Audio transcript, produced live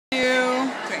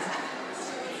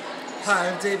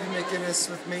Hi, I'm David McInnes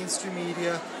with Mainstream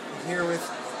Media. I'm here with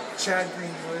Chad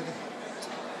Greenwood.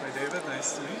 Hi David,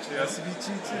 nice to meet you. Nice to meet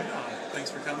you too.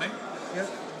 Thanks for coming. Yep,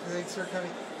 thanks for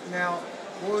coming. Now,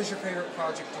 what was your favorite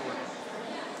project to work on?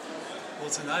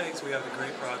 Well, tonight we have a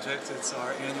great project. It's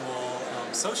our annual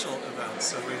social event.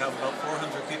 So we have about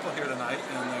 400 people here tonight,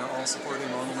 and they're all supporting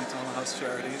Ronald McDonald House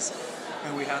Charities.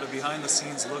 And we had a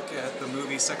behind-the-scenes look at the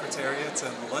movie Secretariat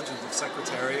and the legend of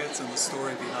Secretariat and the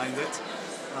story behind it.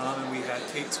 And we had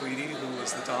Kate Tweedy, who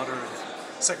was the daughter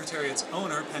of Secretariat's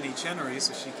owner, Penny Chenery,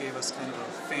 so she gave us kind of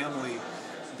a family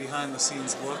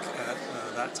behind-the-scenes look at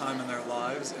that time in their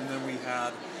lives. And then we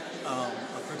had a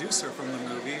producer from the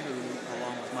movie, who,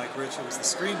 along with Mike Rich, who was the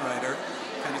screenwriter,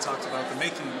 kind of talked about the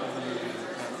making of the movie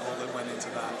and all that went into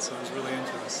that. So it was really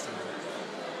interesting.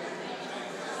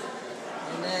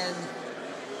 And then,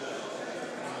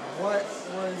 what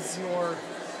was your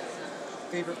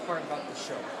favorite part about the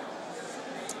show?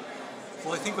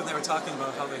 Well, I think when they were talking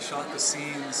about how they shot the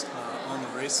scenes on the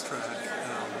racetrack,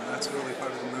 that's really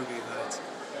part of the movie that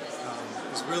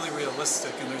is really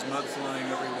realistic, and there's mud flying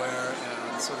everywhere,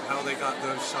 and sort of how they got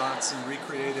those shots and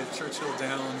recreated Churchill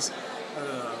Downs,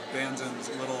 abandoned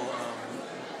little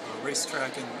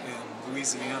racetrack in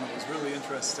Louisiana was really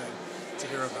interesting to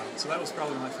hear about. So that was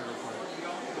probably my favorite part.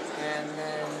 And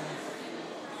then,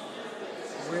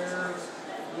 where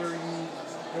were you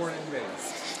born and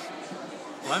raised?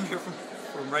 Well, I'm here from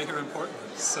right here in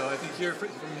Portland, so I think you're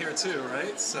from here too,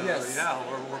 right? So yes. Yeah,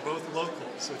 we're both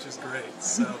locals, which is great.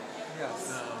 So,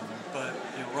 yes. But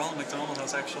you know, Ronald McDonald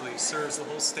House actually serves the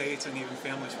whole state and even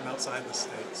families from outside the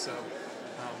state. So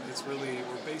it's really,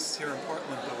 we're based here in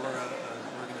Portland, but we're an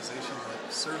organization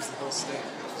that serves the whole state,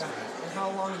 which is great. And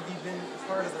how long have you been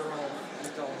part of the Ronald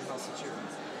McDonald House of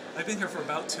Charities? I've been here for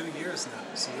about 2 years now,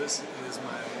 so this is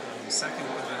my second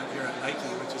event here at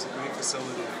Nike, which is a great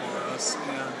facility for us,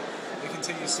 and it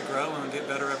continues to grow and get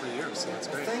better every year, so it's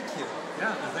great. Thank you.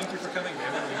 Yeah, well, thank you for coming,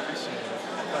 David. We appreciate it.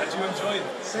 Glad you enjoyed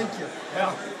it. Thank you.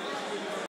 Yeah.